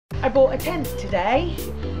I bought a tent today.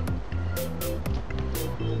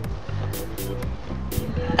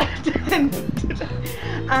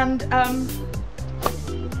 And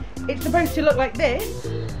it's supposed to look like this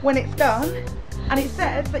when it's done, and it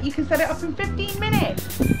says that you can set it up in 15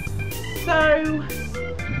 minutes. So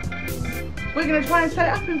we're going to try and set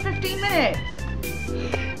it up in 15 minutes.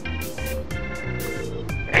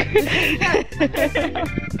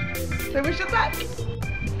 So wish us luck.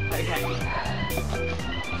 Okay.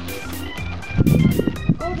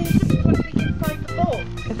 Oh, these are supposed to be inside the box.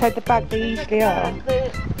 Inside the bag they usually are.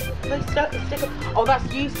 Oh,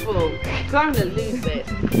 that's useful. Because I'm going to lose this.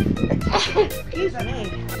 Excuse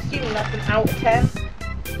me. Assuming that's an out of 10.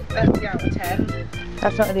 That's the out of 10.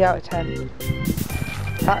 That's not the out of 10.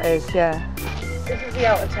 That is, yeah. This is the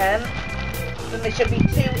out of 10. Then there should be 2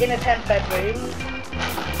 inner tent bedrooms.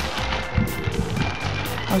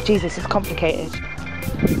 Oh Jesus, it's complicated.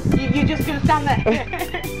 You're just going to stand there.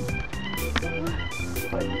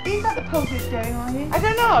 Is that the post going on here? I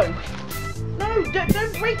don't know. No,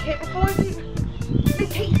 don't break it before I leave.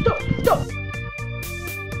 Hey, stop.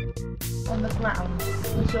 On the ground.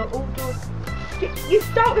 With your all doors. You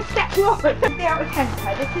start with step 1. This is the out of 10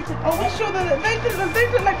 pair. This isn't. Oh, we're sure that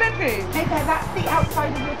those look like bedrooms. Okay, that's the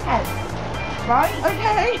outside of your tent. Right?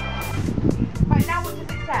 Okay. Right, now what does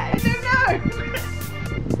it say? I don't know.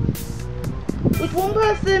 With one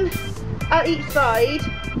person at each side,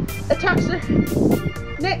 attach the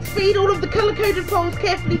next, feed all of the colour-coded poles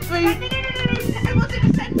carefully through. No, I wasn't a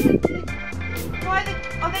sentence. Why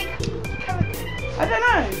are they coloured? I don't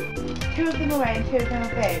know. 2 of them away and 2 of them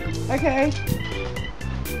are big. Okay.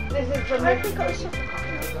 This is from. Have we got a shuttlecock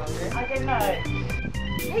in our garden? I don't know.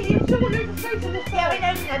 Hey, you still want to the space on this side? Yeah, we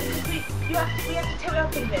know, because we have to tilt it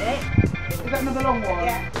up in a minute. Is that another long one?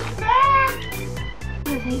 Yeah. I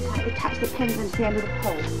think I attach the pins into the end of the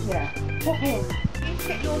pole. Yeah. What pins? You need to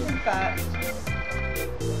get yours in first.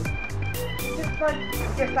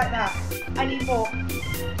 Just like that. I need more.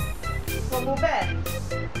 Want more bend?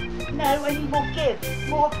 No, I need more give.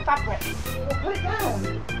 More fabric. Well, put it down.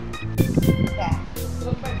 There.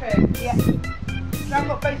 Look my pin? Yeah. No, I've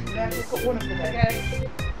got both of them. I've just got one of them. Okay.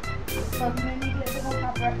 So I'm going to need a little bit more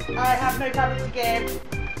fabric. I have no fabric to give.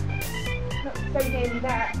 Not so nearly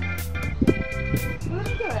that. Let's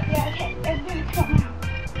do it. Yeah, okay. Everybody come out.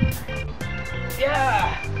 Yeah!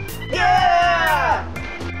 Yeah!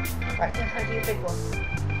 Right, then try to do a big one.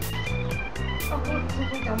 Oh, what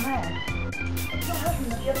have we done there? It's not hoping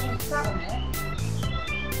that the other one sat on it.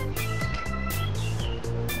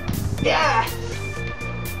 Yeah!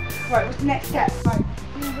 Right, what's the next step? Right,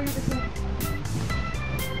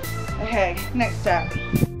 okay, next step.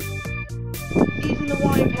 Using the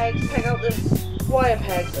wire pegs, peg out the wire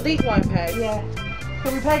pegs. Are these wire pegs? Yeah.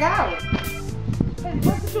 Can we peg out? Hey,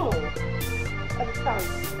 where's the door? At the side.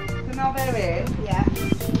 So now they're in. Yeah.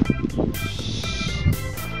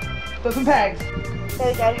 Got some pegs. There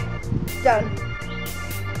we go. Done. Do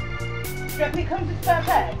you reckon it comes with spare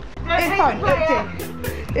pegs? It's fine.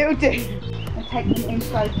 It'll do. And take them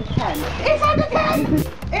inside the tent. Inside the tent!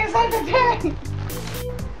 Inside the tent!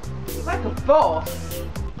 It's like a boss.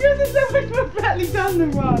 Yours is so much more badly done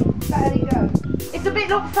than one. Badly done. It's a bit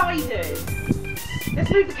lopsided. Let's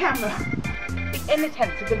move the camera. The inner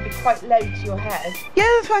tents are going to be quite low to your head. Yeah,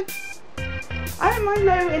 that's fine. I don't mind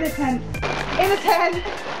low inner tents. Inner tent.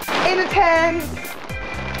 Inner tent.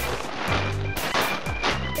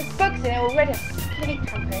 There's bugs in it already. I hate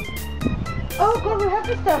camping. Oh god, we have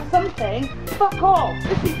to start something. Fuck off.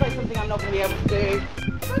 This seems like something I'm not going to be able to do.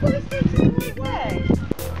 Have I got this thing the right way?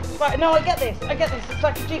 Right, no, I get this. It's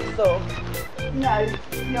like a jigsaw. No,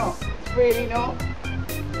 it's not. It's really not.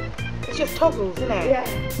 It's just toggles, isn't it? Yeah.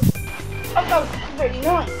 Oh god, this is really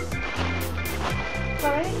nice.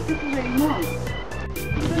 Sorry? This is really nice.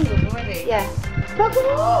 You've done yours already? Yeah. Bugger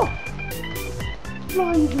off!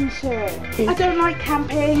 Flies and shit. I don't like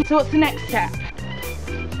camping. So what's the next step?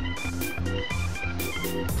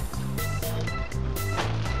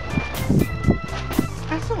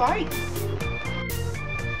 That's alright.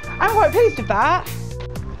 I'm quite pleased with that.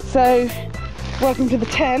 So, welcome to the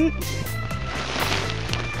tent.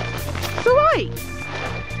 It's alright.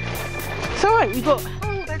 It's alright, we've got...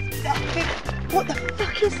 Oh, that's that big... What the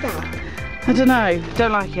fuck is that? I don't know,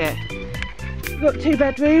 don't like it. We've got 2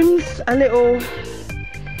 bedrooms, a little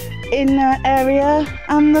inner area,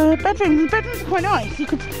 and the bedrooms. The bedrooms are quite nice. You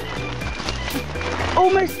could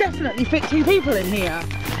almost definitely fit 2 people in here.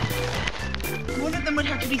 One of them would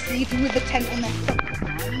have to be sleeping with the tent on their fucking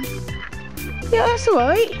hands. Yeah, that's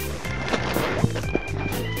alright.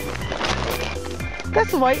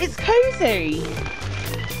 That's alright, it's cosy.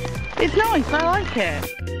 It's nice, I like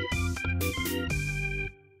it.